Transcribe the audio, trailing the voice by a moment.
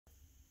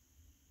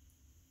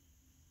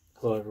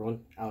Hello everyone,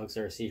 Alex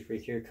RC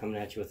Freak here, coming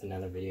at you with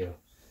another video.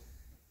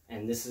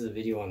 And this is a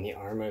video on the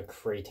Arrma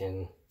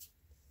Kraton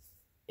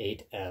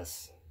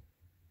 8S.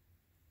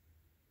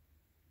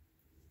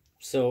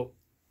 So,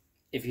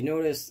 if you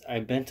notice,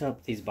 I bent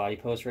up these body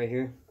posts right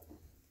here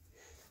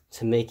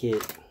to make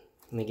it,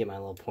 let me get my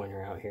little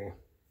pointer out here.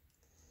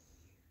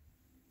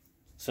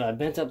 So I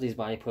bent up these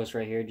body posts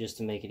right here just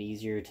to make it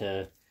easier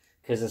to,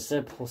 because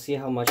instead, we'll see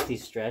how much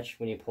these stretch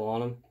when you pull on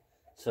them.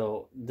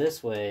 So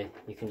this way,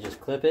 you can just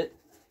clip it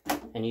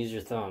and use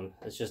your thumb.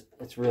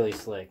 It's really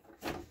slick.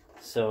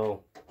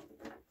 So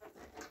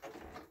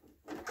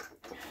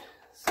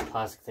this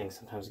plastic thing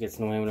sometimes gets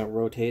annoying when it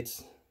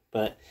rotates,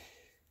 but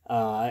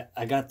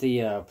I got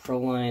the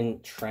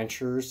Proline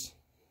trenchers,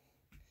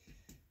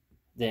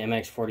 the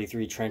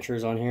MX43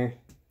 trenchers on here.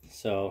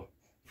 So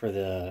for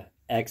the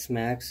X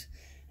Max,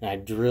 and I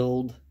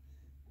drilled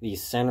the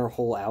center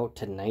hole out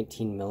to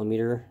 19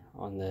 millimeter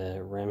on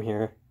the rim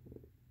here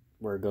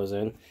where it goes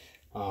in.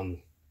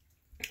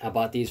 I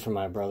bought these from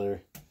my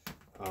brother,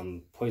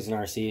 Poison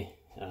RC.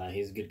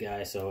 He's a good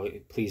guy, so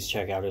please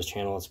check out his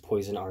channel. It's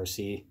Poison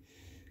RC.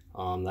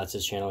 That's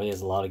his channel. He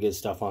has a lot of good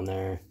stuff on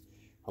there,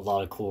 a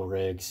lot of cool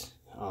rigs.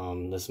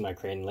 This is my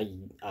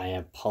Kraton. I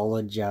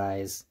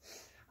apologize,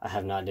 I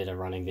have not did a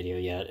running video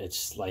yet.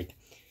 It's like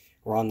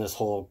we're on this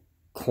whole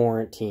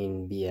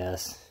quarantine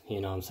BS, you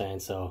know what I'm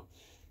saying? So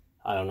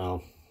I don't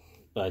know,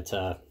 but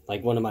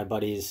like one of my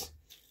buddies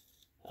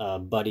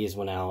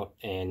went out,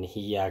 and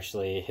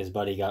his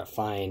buddy got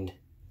fined.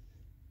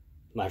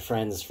 My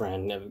friend's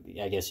friend,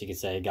 I guess you could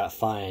say, got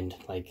fined,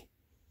 like,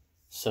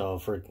 so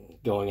for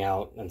going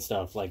out and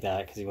stuff like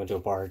that, because he went to a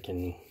park,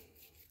 and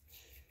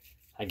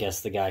I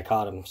guess the guy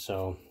caught him.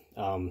 So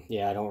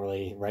yeah, I don't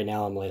really, right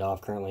now I'm laid off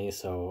currently,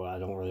 so I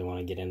don't really want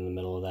to get in the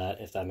middle of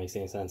that, if that makes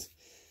any sense.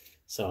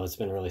 So it's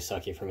been really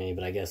sucky for me,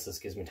 but I guess this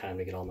gives me time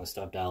to get all my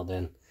stuff dialed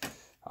in.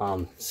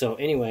 So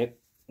anyway,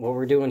 what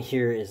we're doing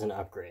here is an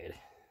upgrade.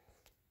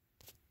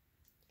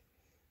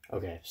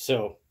 Okay,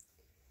 so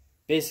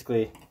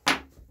basically,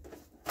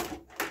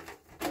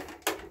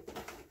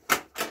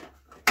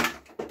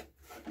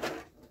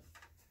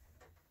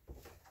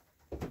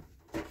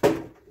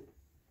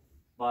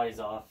 body's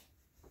off.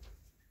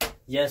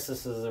 Yes,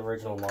 this is the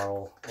original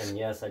model, and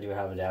yes, I do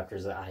have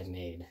adapters that I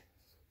made.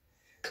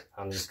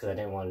 Just because I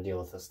didn't want to deal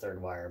with this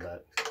third wire,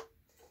 but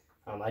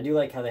I do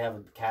like how they have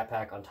a cat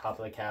pack on top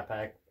of the cat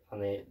pack on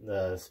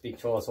the speak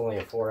control. It's only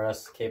a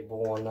 4S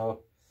capable one though,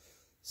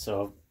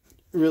 so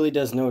it really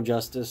does no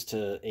justice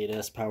to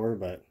 8S power,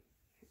 but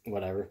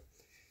whatever.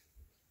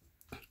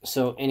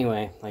 So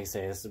anyway, like I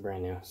say, this is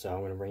brand new, so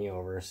I'm going to bring you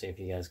over, see if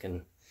you guys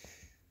can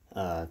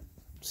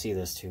see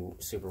this too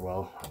super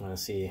well. I'm going to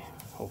see,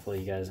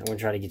 hopefully you guys, I'm going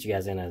to try to get you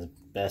guys in as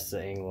best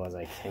an angle as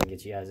I can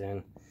get you guys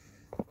in.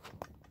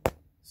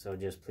 So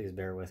just please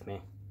bear with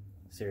me,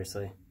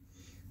 seriously.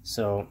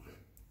 So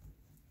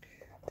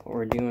what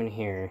we're doing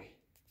here,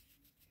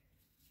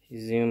 if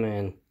you zoom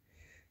in,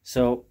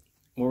 so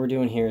what we're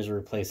doing here is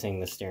replacing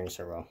the steering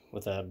servo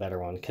with a better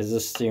one, because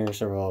this steering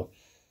servo,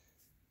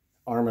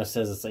 Arrma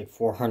says it's like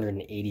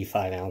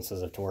 485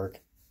 ounces of torque.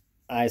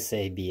 I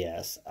say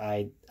BS.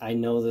 I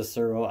know this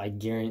servo, I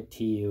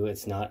guarantee you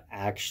it's not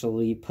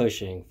actually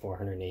pushing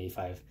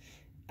 485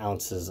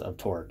 ounces of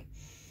torque.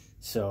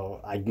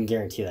 So I can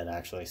guarantee that,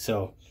 actually.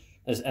 So,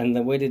 and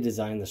the way to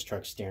design this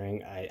truck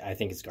steering, I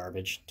think it's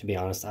garbage, to be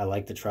honest. I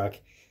like the truck.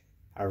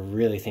 I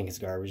really think it's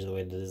garbage the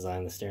way to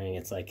design the steering.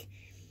 It's like,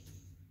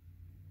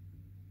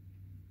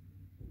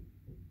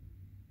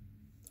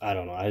 I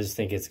don't know. I just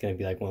think it's going to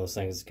be like one of those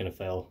things that's going to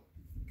fail.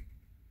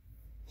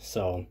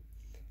 So,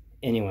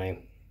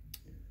 anyway,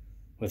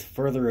 with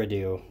further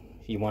ado,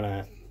 we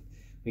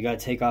got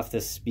to take off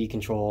this speed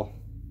control.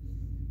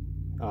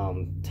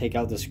 Take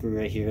out the screw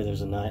right here.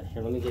 There's a nut.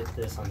 Here, let me get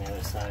this on the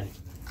other side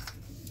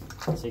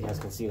so you guys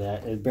can see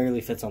that. It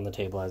barely fits on the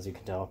table, as you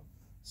can tell.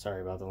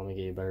 Sorry about that. Let me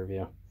get you a better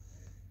view.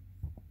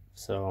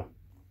 So,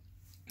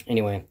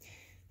 anyway,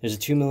 there's a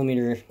 2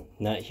 millimeter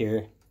nut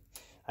here.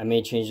 I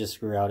may change the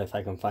screw out if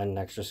I can find an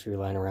extra screw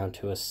lying around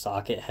to a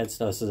socket head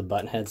style. This is a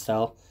button head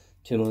style,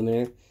 2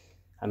 millimeter.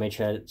 I may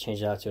try to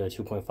change it out to a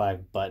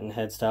 2.5 button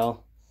head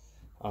style.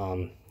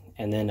 And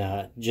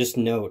then just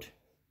note,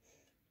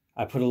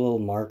 I put a little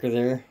marker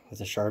there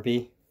with a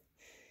Sharpie.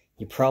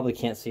 You probably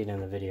can't see it in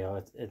the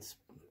video.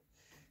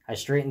 I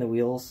straightened the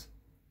wheels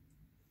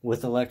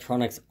with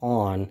electronics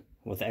on,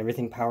 with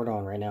everything powered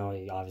on. Right now,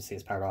 obviously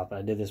it's powered off, but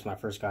I did this when I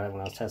first got it,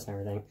 when I was testing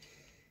everything.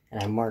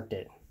 And I marked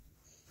it.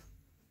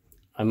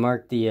 I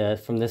marked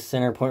the, from this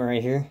center point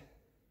right here.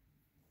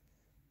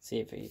 See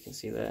if you can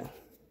see that.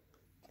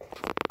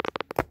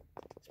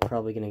 It's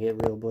probably going to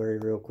get real blurry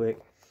real quick.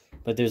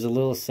 But there's a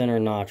little center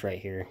notch right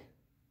here.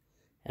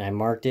 And I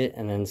marked it,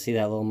 and then see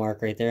that little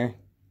mark right there?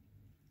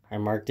 I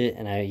marked it,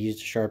 and I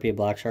used a Sharpie, a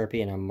black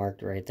Sharpie, and I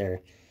marked it right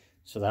there.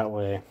 So that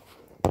way,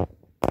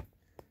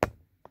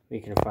 we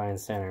can find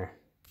center.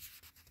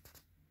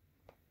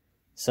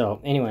 So,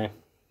 anyway,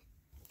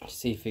 let's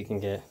see if we can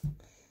get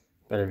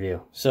a better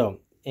view. So,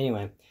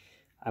 anyway,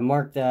 I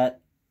marked that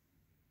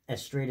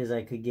as straight as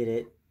I could get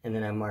it, and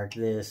then I marked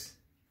this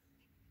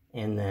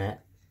and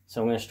that.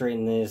 So I'm going to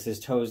straighten this. This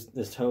toe's a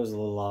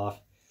little off.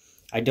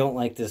 I don't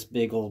like this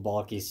big old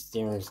bulky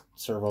steering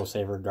servo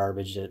saver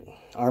garbage.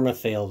 Arrma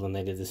failed when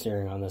they did the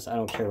steering on this. I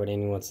don't care what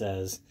anyone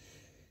says.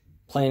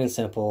 Plain and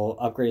simple,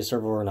 upgraded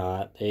servo or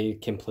not, they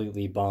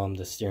completely bombed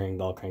the steering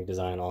bell crank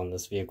design on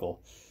this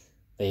vehicle.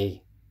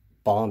 They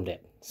bombed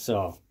it.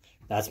 So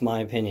that's my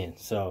opinion.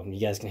 So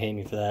you guys can hate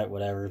me for that,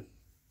 whatever.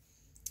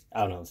 I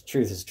don't know. The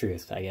truth is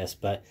truth, I guess.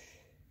 But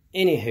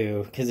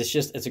anywho, because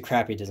it's a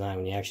crappy design.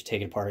 When you actually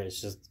take it apart,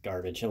 it's just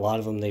garbage. A lot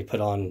of them they put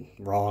on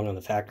wrong on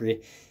the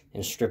factory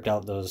and stripped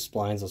out those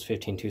splines, those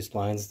 15-2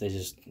 splines. They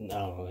just, I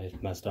don't know, they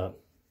messed up.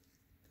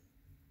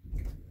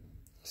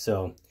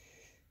 So,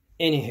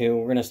 anywho,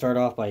 we're going to start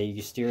off by,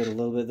 you steer it a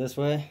little bit this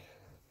way.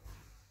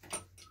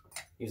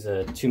 Use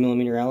a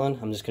 2mm Allen.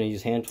 I'm just going to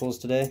use hand tools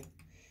today.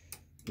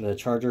 The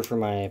charger for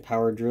my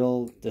power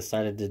drill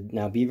decided to,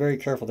 now be very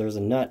careful, there's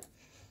a nut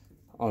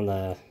on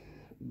the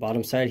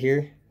bottom side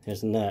here.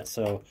 There's a nut.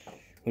 So,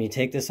 when you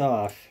take this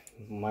off,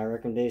 my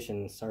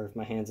recommendation, sorry if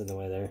my hand's in the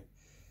way there.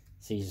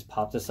 So you just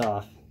pop this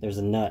off. There's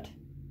a nut.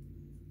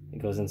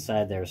 It goes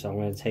inside there. So I'm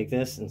going to take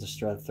this and just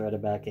thread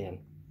it back in.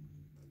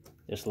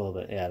 Just a little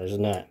bit. Yeah, there's a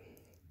nut.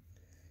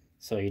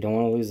 So you don't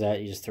want to lose that.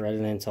 You just thread it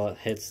in until it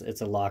hits.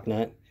 It's a lock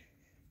nut.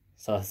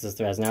 So this is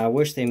threads. Now I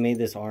wish they made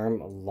this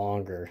arm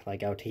longer.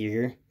 Like out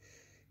here.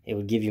 It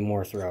would give you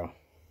more throw.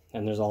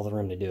 And there's all the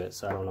room to do it.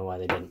 So I don't know why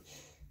they didn't.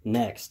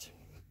 Next.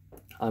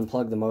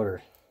 Unplug the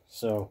motor.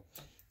 So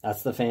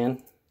that's the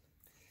fan.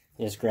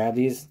 You just grab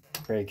these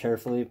very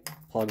carefully.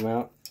 Plug them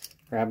out.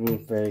 Grab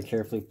them very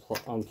carefully,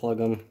 unplug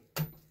them.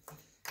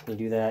 You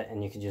do that,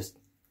 and you can just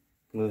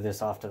move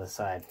this off to the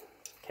side.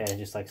 Okay,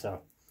 just like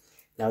so.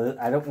 Now,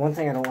 one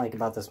thing I don't like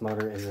about this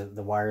motor is that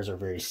the wires are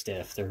very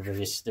stiff. They're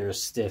a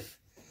stiff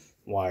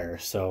wire.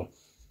 So,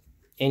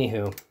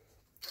 anywho,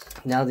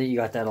 now that you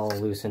got that all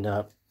loosened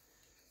up,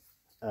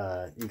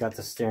 you got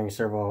the steering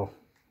servo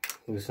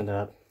loosened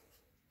up.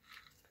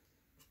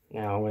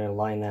 Now I'm going to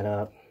line that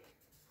up.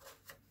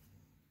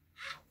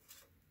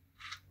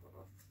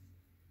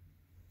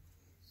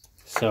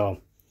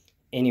 So,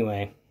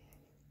 anyway,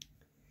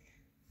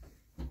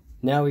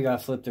 now we got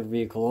to flip the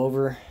vehicle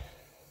over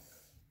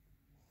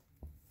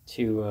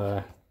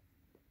to,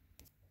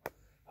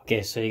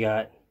 okay, so you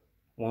got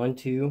 1,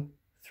 2,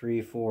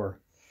 3, 4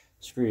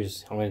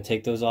 screws. I'm going to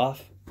take those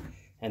off,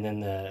 and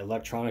then the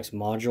electronics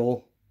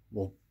module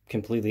will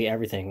completely,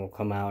 everything will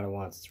come out at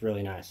once. It's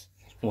really nice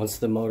once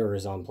the motor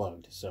is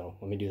unplugged. So,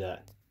 let me do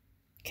that.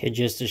 Okay,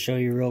 just to show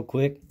you real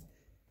quick,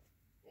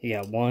 you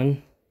got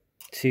 1,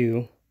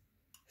 2,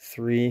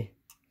 3,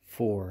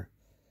 4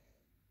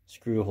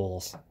 screw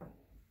holes,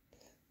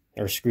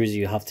 or screws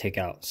you have to take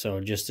out. So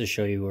just to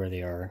show you where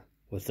they are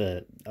with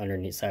the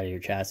underneath side of your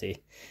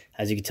chassis.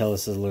 As you can tell,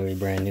 this is literally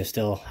brand new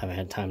still. Haven't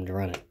had time to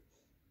run it.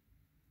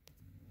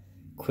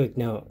 Quick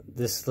note,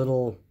 this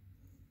little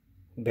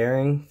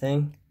bearing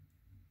thing,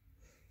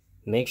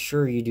 make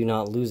sure you do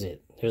not lose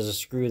it. There's a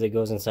screw that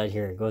goes inside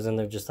here. It goes in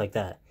there just like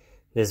that.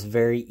 This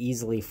very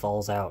easily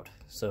falls out.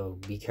 So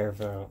be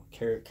careful,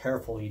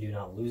 careful you do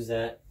not lose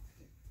that.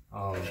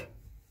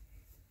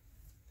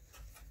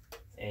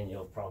 And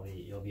you'll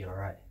be all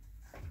right.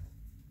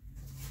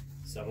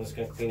 So I'm just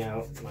gonna clean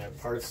out my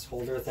parts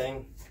holder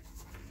thing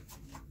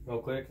real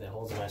quick that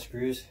holds my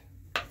screws,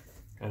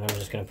 and I'm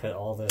just gonna put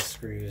all the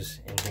screws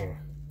in here.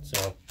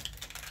 So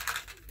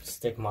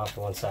stick them off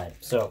to one side.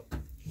 So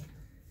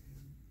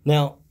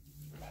now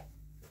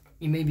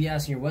you may be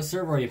asking, what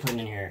servo are you putting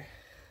in here?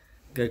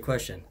 Good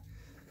question.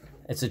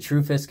 It's a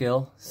True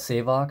Fiskill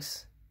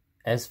Savox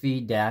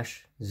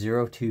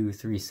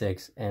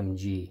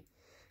SV-0236MG.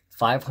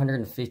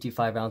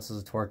 555 ounces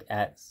of torque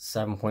at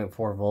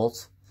 7.4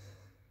 volts.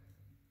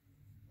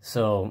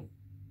 So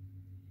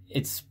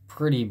it's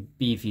pretty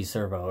beefy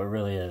servo. It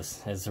really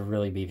is. It's a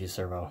really beefy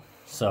servo.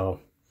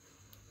 So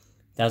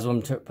that's what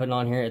I'm putting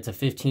on here. It's a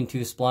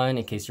 15-2 spline.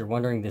 In case you're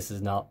wondering, this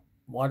is not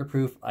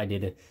waterproof. I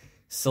did a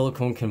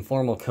silicone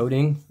conformal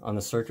coating on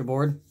the circuit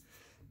board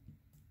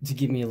to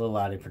give me a little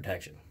added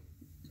protection.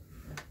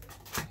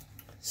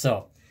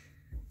 So,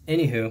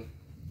 anywho,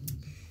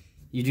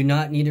 you do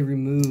not need to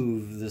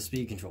remove the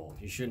speed control.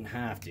 You shouldn't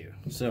have to.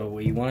 So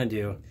what you want to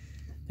do,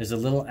 there's a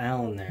little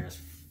Allen there. It's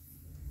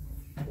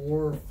 4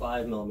 or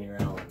 5mm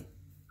Allen.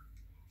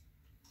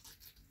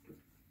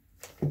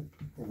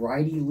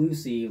 Righty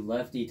loosey,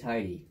 lefty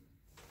tighty.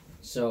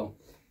 So,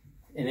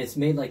 and it's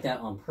made like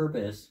that on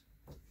purpose.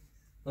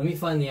 Let me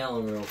find the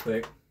Allen real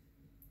quick.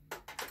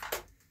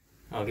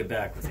 I'll get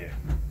back with you.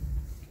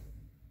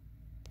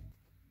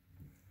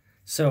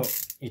 So,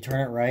 you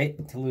turn it right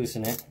to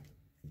loosen it.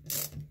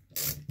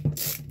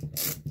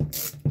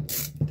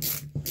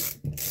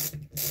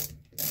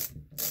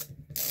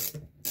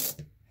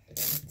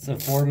 It's a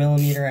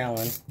 4mm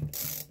Allen.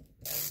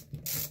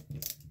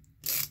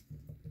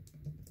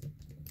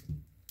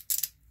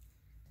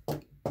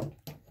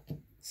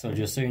 So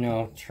just so you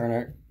know, turn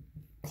it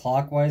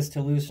clockwise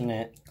to loosen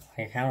it,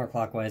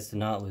 counterclockwise to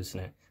not loosen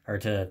it, or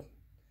to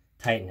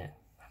tighten it.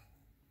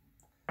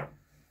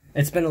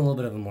 It's been a little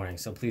bit of a morning,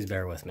 so please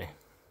bear with me.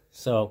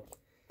 So,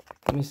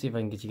 let me see if I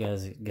can get you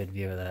guys a good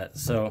view of that.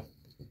 So,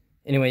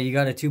 anyway, you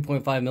got a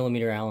 2.5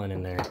 millimeter Allen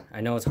in there.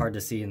 I know it's hard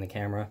to see in the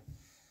camera.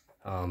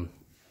 I'm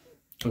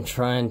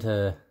trying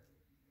to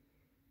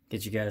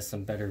get you guys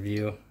some better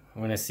view. I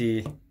want to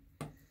see.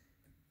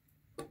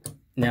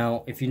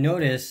 Now, if you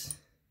notice,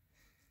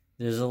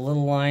 there's a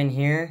little line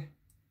here,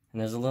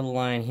 and there's a little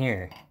line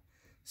here.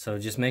 So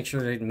just make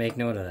sure to make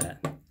note of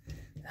that.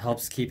 It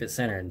helps keep it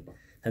centered.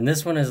 And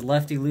this one is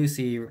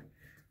lefty-loosey,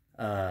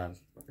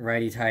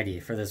 righty-tighty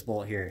for this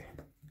bolt here.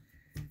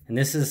 And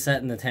this is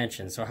setting the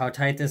tension. So how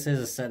tight this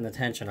is setting the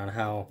tension on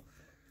how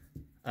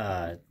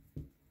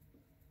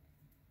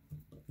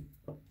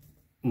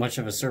much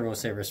of a servo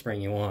saver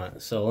spring you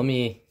want. So let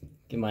me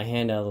get my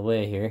hand out of the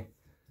way here.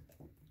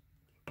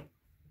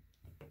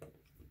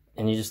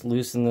 And you just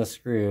loosen the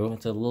screw.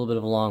 It's a little bit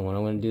of a long one.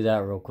 I'm going to do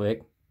that real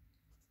quick.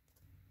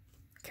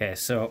 Okay,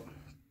 so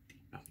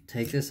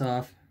take this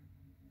off.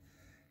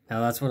 Now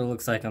that's what it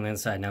looks like on the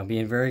inside. Now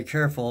being very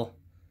careful,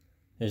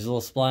 there's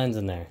little splines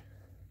in there.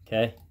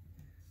 Okay?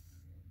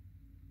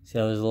 See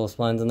how there's little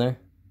splines in there?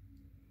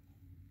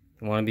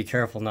 You want to be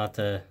careful not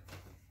to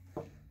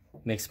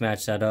mix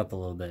match that up a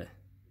little bit.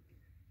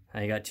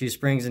 Now you got 2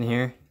 springs in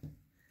here.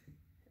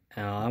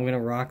 Now I'm going to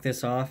rock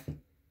this off.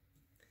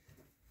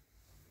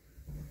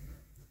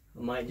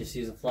 I might just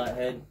use a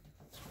flathead.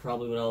 That's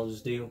probably what I'll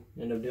just end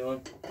up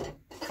doing.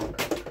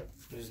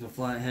 Using a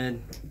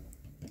flathead.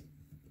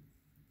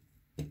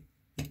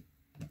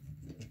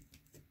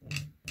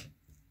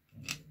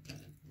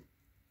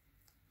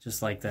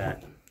 Just like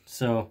that.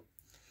 So,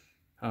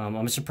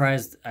 I'm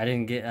surprised I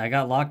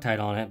got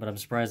Loctite on it, but I'm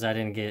surprised I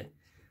didn't get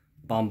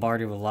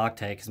bombarded with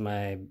Loctite because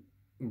my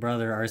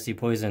brother, RC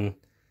Poison,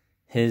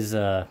 his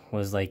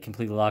was like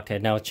completely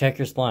Loctite. Now check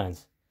your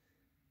splines.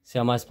 See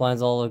how my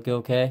splines all look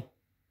okay?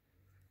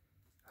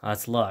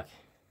 That's luck.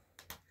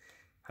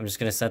 I'm just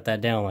going to set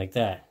that down like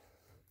that.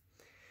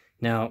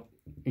 Now,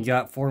 you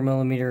got 4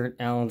 millimeter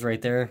Allens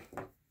right there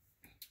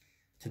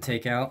to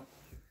take out.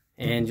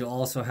 And you'll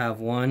also have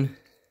one.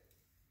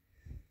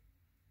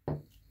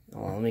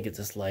 Oh, let me get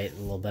this light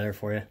a little better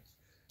for you.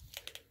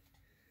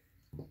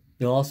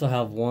 You'll also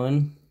have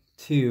 1,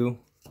 2,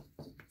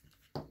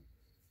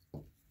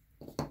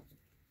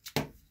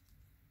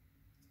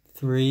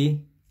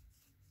 3,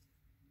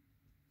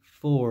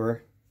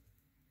 4,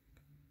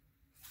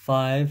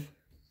 5,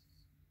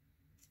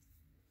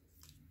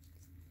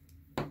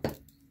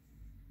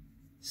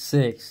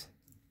 6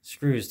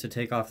 screws to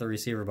take off the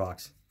receiver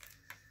box.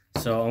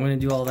 So I'm going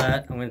to do all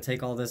that. I'm going to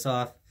take all this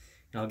off,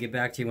 and I'll get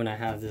back to you when I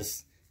have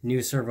this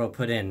new servo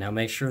put in. Now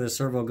make sure the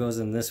servo goes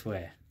in this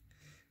way.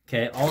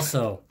 Okay,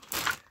 also,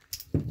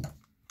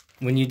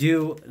 when you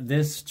do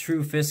this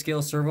true 5th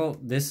scale servo,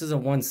 this is a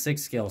 1/6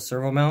 scale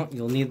servo mount.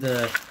 You'll need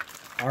the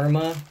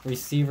Arrma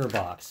receiver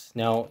box.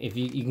 Now, if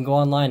you can go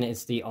online,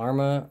 it's the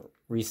Arrma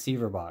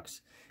receiver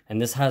box.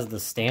 And this has the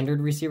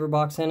standard receiver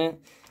box in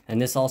it. And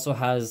this also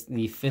has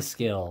the 5th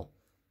scale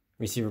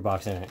receiver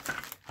box in it.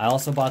 I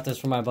also bought this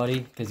for my buddy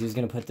because he was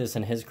going to put this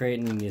in his crate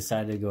and he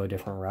decided to go a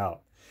different route.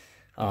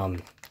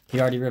 He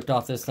already ripped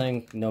off this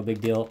thing, no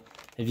big deal.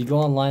 If you go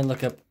online,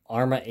 look up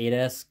Arrma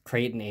 8S,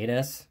 Kraton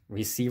 8S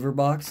receiver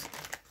box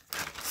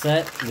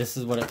set. This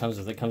is what it comes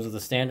with. It comes with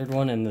the standard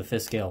one and the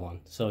 5th scale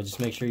one. So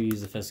just make sure you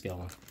use the 5th scale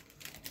one.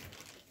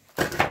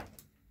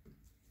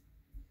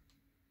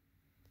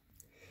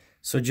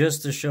 So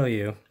just to show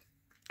you,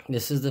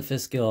 this is the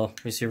 5th scale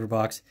receiver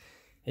box.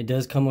 It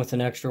does come with an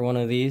extra one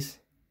of these.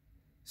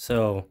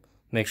 So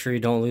make sure you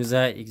don't lose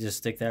that. You can just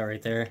stick that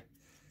right there.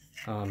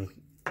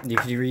 You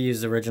can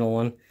reuse the original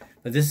one.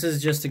 But this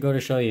is just to go to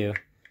show you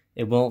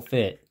it won't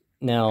fit.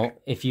 Now,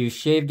 if you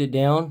shaved it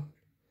down,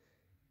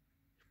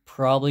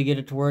 probably get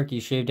it to work.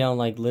 You shave down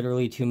like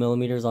literally 2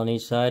 millimeters on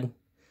each side.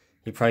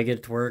 You probably get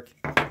it to work.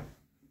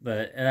 But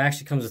it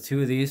actually comes with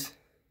 2 of these,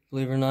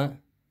 believe it or not.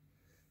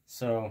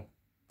 So,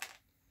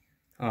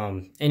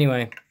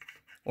 anyway,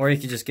 or you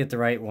could just get the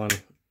right one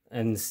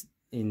and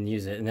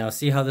use it. Now,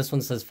 see how this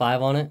one says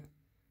 5 on it?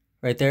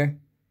 Right there?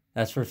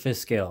 That's for 5th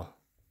scale.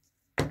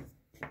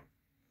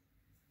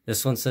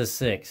 This one says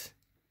 6.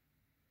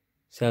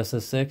 See how it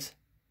says 6?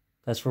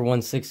 That's for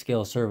 1/6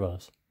 scale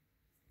servos.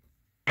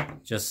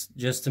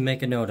 Just to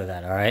make a note of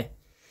that, alright?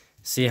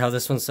 See how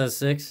this one says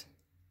 6?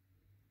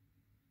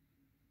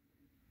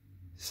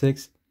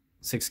 6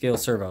 scale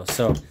servo.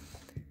 So,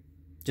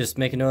 just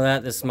make a note of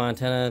that. This is my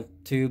antenna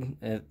tube.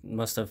 It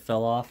must have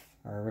fell off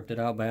or ripped it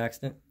out by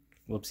accident.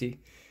 Whoopsie.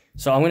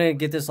 So I'm going to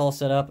get this all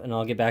set up and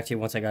I'll get back to you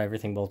once I got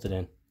everything bolted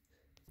in.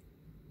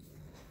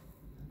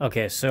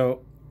 Okay,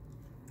 so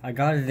I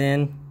got it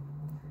in.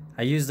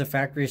 I used the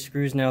factory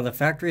screws. Now the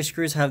factory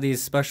screws have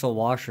these special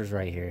washers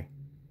right here.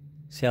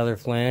 See how they're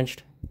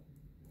flanged?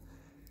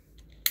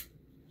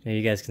 Maybe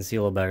you guys can see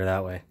a little better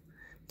that way.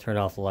 Turn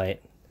off the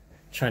light.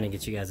 I'm trying to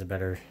get you guys a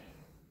better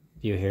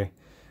view here.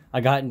 I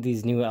got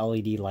these new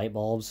LED light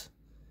bulbs.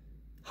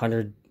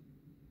 100,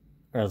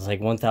 or it's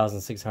like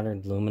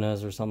 1,600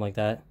 luminas or something like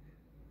that.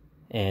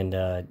 And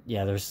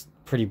yeah, they're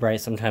pretty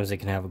bright. Sometimes they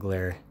can have a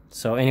glare.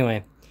 So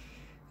anyway,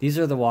 These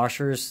are the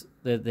washers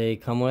that they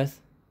come with.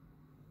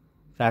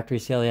 Factory,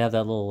 see how they have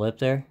that little lip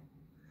there?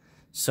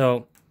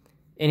 So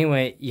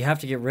anyway, you have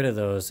to get rid of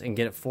those and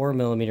get a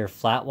 4mm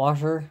flat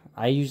washer.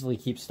 I usually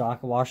keep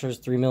stock of washers,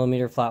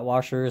 3mm flat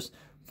washers,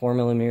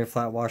 4mm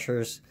flat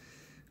washers.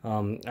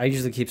 I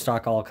usually keep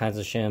stock of all kinds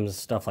of shims,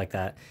 stuff like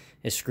that.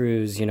 It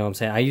screws, you know what I'm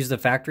saying? I use the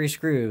factory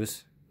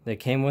screws that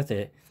came with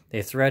it.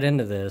 They thread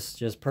into this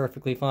just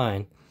perfectly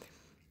fine.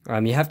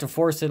 You have to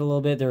force it a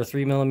little bit. They're a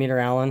 3mm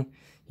Allen.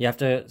 You have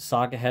to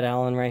socket head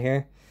Allen right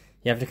here.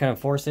 You have to kind of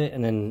force it,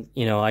 and then,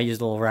 you know, I use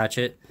a little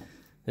ratchet.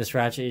 This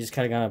ratchet, you just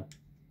kind of gotta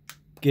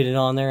get it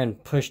on there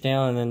and push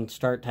down and then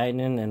start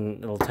tightening,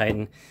 and it'll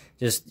tighten.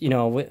 Just, you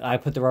know, I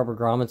put the rubber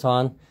grommets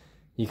on.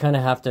 You kind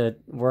of have to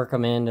work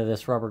them into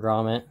this rubber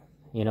grommet,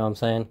 you know what I'm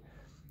saying?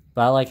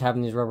 But I like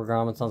having these rubber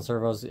grommets on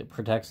servos. It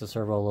protects the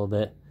servo a little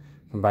bit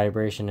from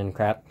vibration and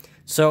crap.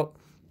 So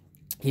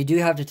you do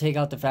have to take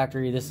out the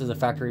factory. This is a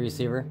factory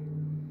receiver.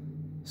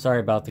 Sorry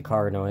about the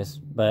car noise,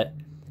 but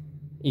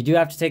you do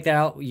have to take that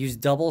out. Use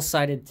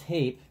double-sided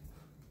tape.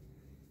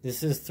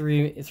 This is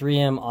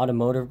 3M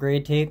automotive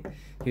grade tape.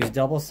 Use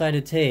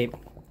double-sided tape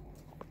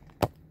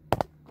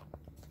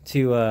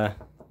to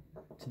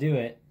do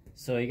it.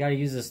 So you got to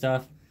use this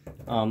stuff.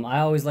 I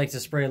always like to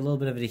spray a little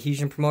bit of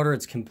adhesion promoter.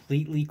 It's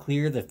completely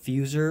clear. The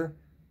fuser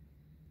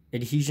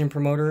adhesion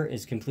promoter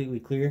is completely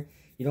clear.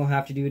 You don't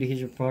have to do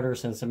adhesion promoter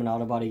since I'm an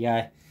auto body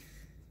guy.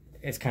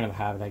 It's kind of a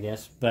habit, I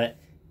guess. But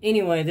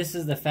anyway, this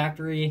is the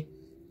factory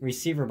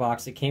receiver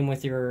box that came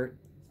with your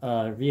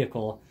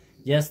vehicle.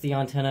 Yes, the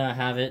antenna, I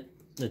have it.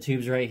 The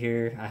tube's right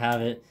here. I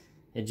have it.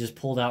 It just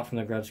pulled out from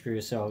the grub screw,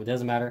 so it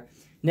doesn't matter.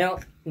 Now,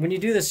 when you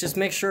do this, just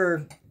make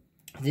sure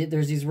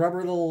there's these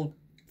rubber little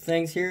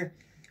things here.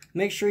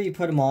 Make sure you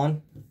put them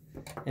on,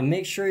 and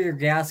make sure your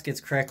gasket's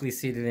correctly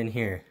seated in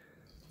here.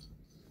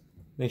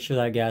 Make sure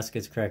that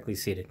gasket's correctly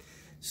seated.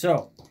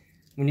 So,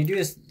 when you do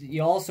this,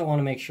 you also want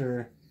to make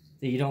sure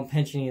that you don't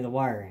pinch any of the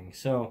wiring.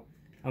 So,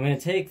 I'm going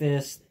to take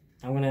this,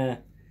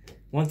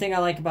 one thing I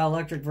like about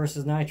electric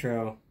versus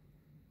nitro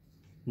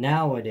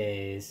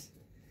nowadays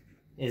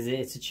is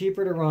it's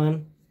cheaper to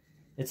run.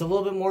 It's a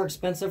little bit more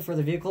expensive for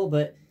the vehicle,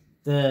 but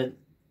it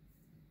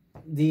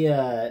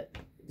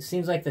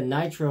seems like the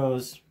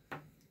nitros,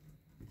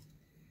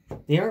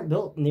 they aren't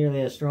built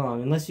nearly as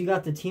strong unless you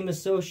got the team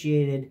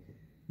associated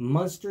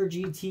Munster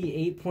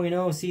GT 8.0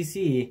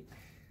 cc.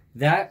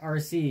 That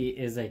RC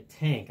is a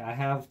tank. I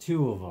have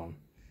 2 of them.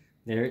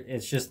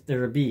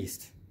 They're a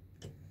beast.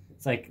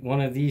 It's like one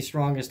of the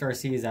strongest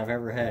RCs I've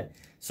ever had.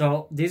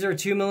 So these are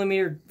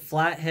 2mm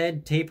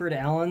flathead tapered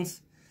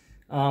Allens.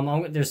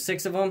 There's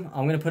 6 of them.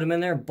 I'm going to put them in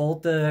there,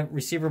 bolt the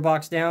receiver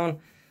box down,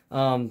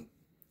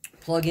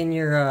 plug in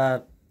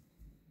your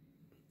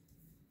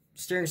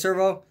steering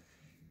servo,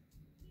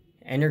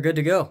 and you're good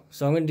to go.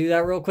 So I'm going to do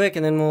that real quick,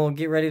 and then we'll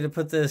get ready to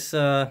put this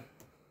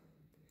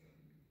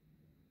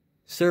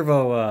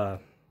servo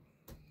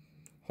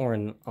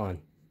horn on.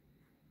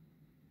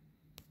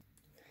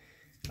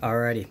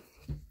 Alrighty.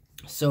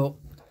 So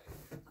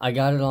I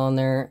got it on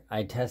there.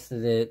 I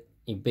tested it.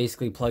 You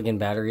basically plug in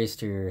batteries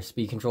to your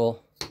speed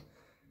control,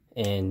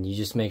 and you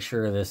just make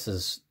sure this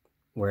is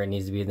where it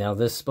needs to be. Now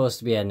this is supposed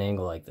to be at an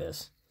angle like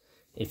this.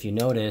 If you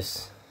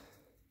notice,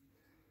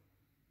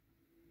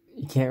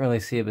 you can't really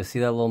see it, but see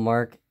that little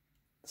mark?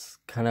 It's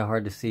kind of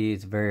hard to see.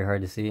 It's very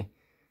hard to see.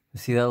 You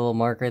see that little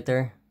mark right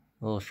there?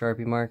 A little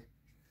Sharpie mark?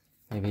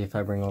 Maybe if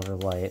I bring over the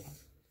light,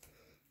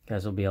 you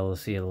guys will be able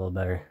to see it a little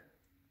better.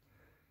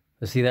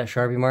 But see that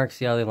Sharpie mark?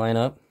 See how they line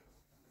up?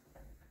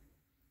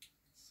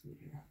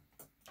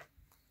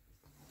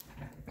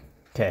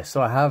 Okay,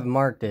 so I have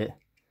marked it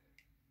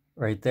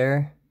right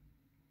there.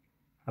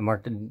 I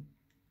marked it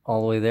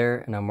all the way there,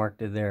 and I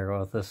marked it there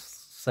with this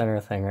center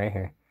thing right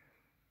here.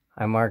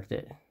 I marked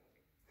it.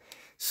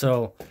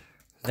 So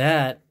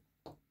that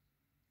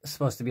is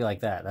supposed to be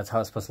like that. That's how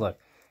it's supposed to look.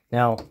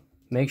 Now,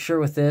 make sure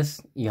with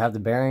this, you have the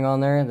bearing on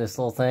there, this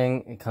little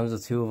thing. It comes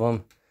with 2 of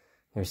them.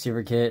 The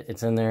receiver kit,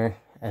 it's in there.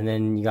 And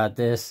then you got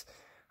this.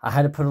 I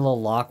had to put a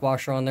little lock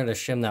washer on there to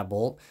shim that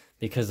bolt,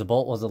 because the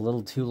bolt was a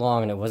little too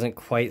long and it wasn't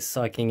quite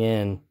sucking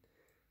in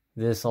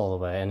this all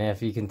the way. And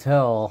if you can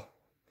tell,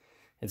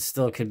 it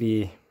still could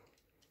be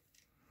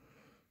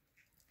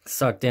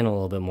sucked in a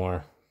little bit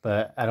more.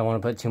 But I don't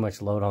want to put too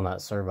much load on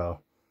that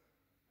servo.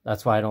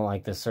 That's why I don't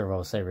like this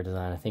servo saver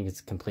design. I think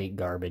it's complete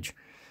garbage.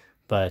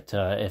 But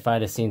if I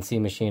had a CNC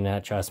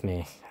machine, trust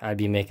me, I'd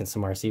be making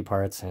some RC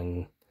parts,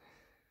 and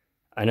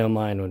I know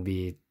mine would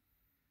be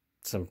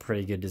some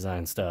pretty good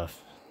design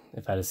stuff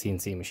if I had a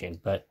CNC machine.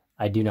 But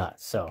I do not,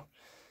 so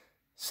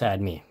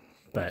sad me.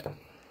 But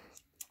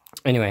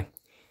anyway,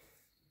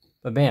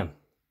 but bam.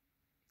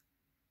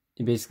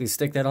 You basically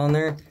stick that on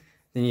there.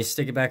 Then you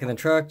stick it back in the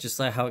truck, just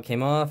like how it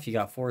came off. You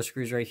got 4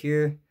 screws right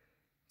here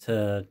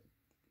to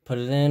put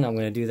it in. I'm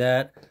going to do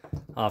that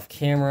off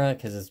camera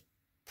because it's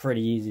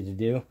pretty easy to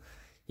do.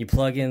 You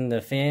plug in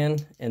the fan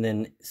and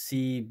then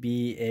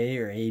CBA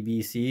or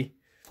ABC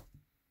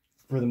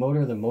for the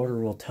motor. The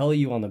motor will tell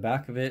you on the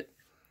back of it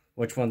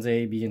which one's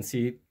A, B, and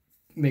C.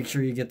 Make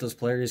sure you get those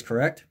polarities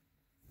correct.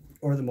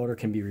 or the motor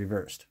can be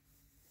reversed.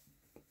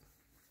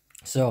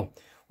 So,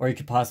 or you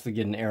could possibly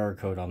get an error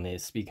code on the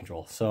speed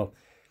control. So,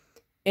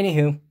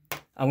 anywho,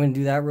 I'm going to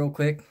do that real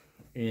quick.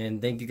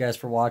 And thank you guys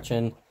for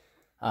watching.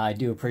 I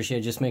do appreciate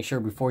it. Just make sure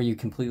before you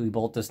completely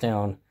bolt this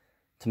down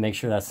to make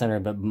sure that's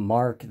centered. But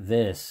mark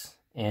this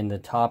and the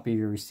top of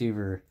your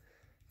receiver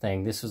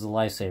thing. This was a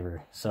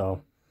lifesaver.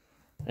 So,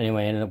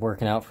 anyway, it ended up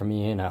working out for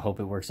me. And I hope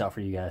it works out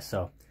for you guys.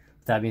 So,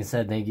 with that being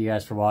said, thank you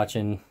guys for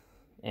watching.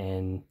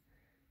 And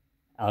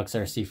Alex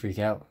RC Freak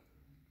out.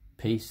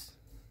 Peace.